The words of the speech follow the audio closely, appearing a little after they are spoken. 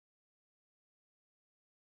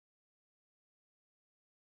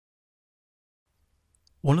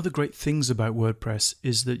One of the great things about WordPress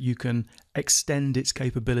is that you can extend its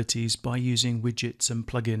capabilities by using widgets and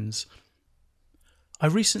plugins. I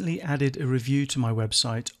recently added a review to my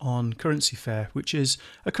website on Currency Fair, which is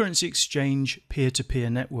a currency exchange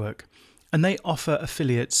peer-to-peer network, and they offer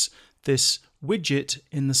affiliates this widget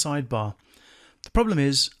in the sidebar. The problem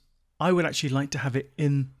is I would actually like to have it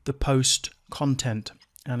in the post content,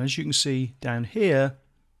 and as you can see down here,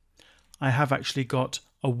 I have actually got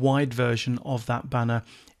a wide version of that banner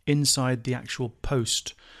inside the actual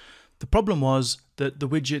post. The problem was that the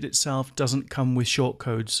widget itself doesn't come with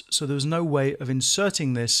shortcodes, so there was no way of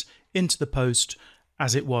inserting this into the post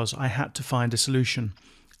as it was. I had to find a solution.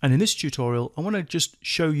 And in this tutorial, I want to just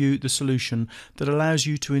show you the solution that allows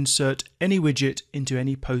you to insert any widget into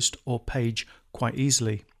any post or page quite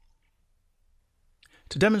easily.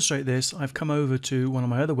 To demonstrate this, I've come over to one of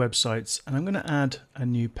my other websites and I'm going to add a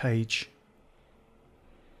new page.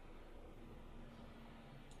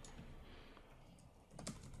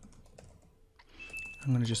 I'm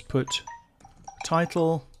going to just put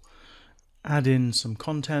title, add in some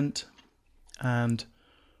content, and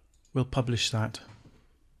we'll publish that.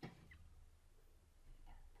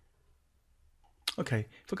 Okay,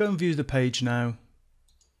 if I go and view the page now,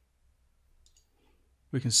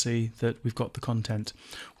 we can see that we've got the content.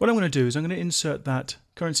 What I'm going to do is I'm going to insert that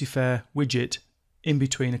Currency Fair widget in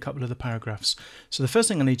between a couple of the paragraphs. So the first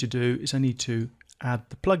thing I need to do is I need to add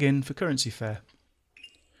the plugin for Currency Fair.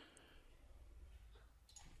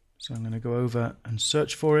 So I'm going to go over and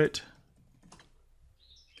search for it.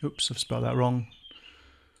 Oops, I've spelled that wrong.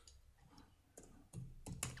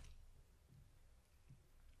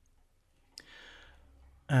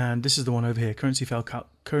 And this is the one over here, Currency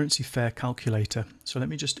Fair Calculator. So let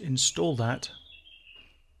me just install that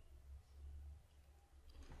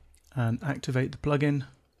and activate the plugin.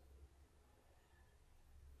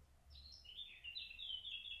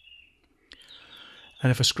 And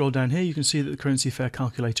if I scroll down here, you can see that the Currency Fair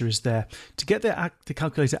Calculator is there. To get the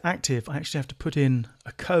calculator active, I actually have to put in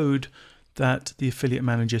a code that the affiliate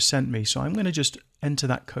manager sent me. So I'm going to just enter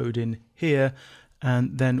that code in here,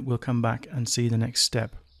 and then we'll come back and see the next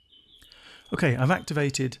step. Okay, I've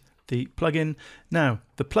activated the plugin. Now,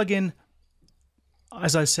 the plugin,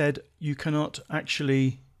 as I said, you cannot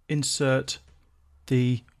actually insert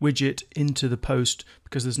the widget into the post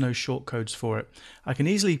because there's no shortcodes for it. I can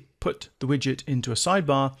easily put the widget into a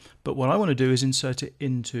sidebar, but what I want to do is insert it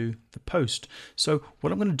into the post. So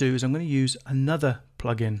what I'm going to do is I'm going to use another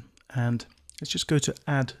plugin, and let's just go to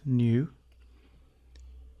add new.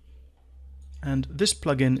 And this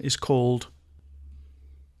plugin is called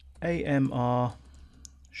AMR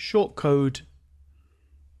shortcode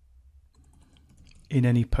in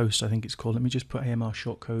any post, I think it's called. Let me just put AMR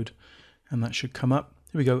shortcode and that should come up.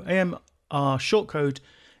 Here we go, AMR shortcode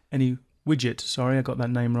any widget. Sorry, I got that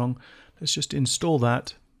name wrong. Let's just install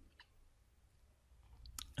that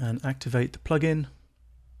and activate the plugin.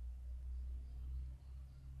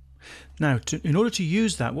 Now, in order to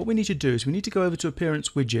use that, what we need to do is we need to go over to Appearance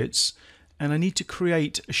Widgets, and I need to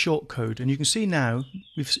create a shortcode. And you can see now,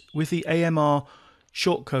 with the AMR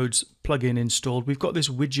shortcodes plugin installed, we've got this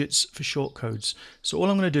widgets for shortcodes. So all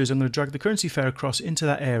I'm going to do is I'm going to drag the Currency Fair across into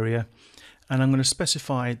that area, and I'm going to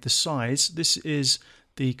specify the size. This is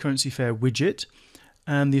the Currency Fair widget,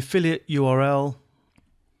 and the affiliate URL.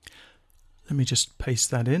 Let me just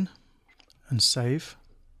paste that in and save.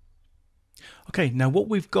 Okay, now what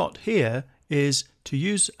we've got here is to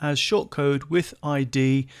use as shortcode with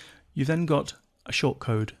ID. You've then got a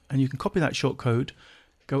shortcode, and you can copy that shortcode,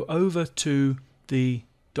 go over to the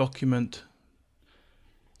document.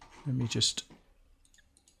 Let me just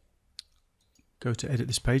go to edit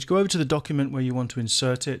this page. Go over to the document where you want to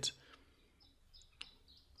insert it.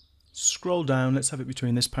 Scroll down, let's have it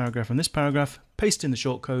between this paragraph and this paragraph, paste in the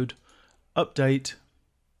shortcode, update,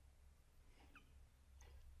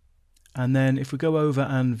 and then if we go over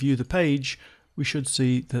and view the page, we should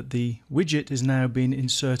see that the widget is now being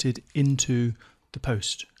inserted into the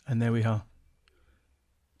post, and there we are.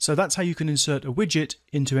 So that's how you can insert a widget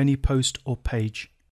into any post or page.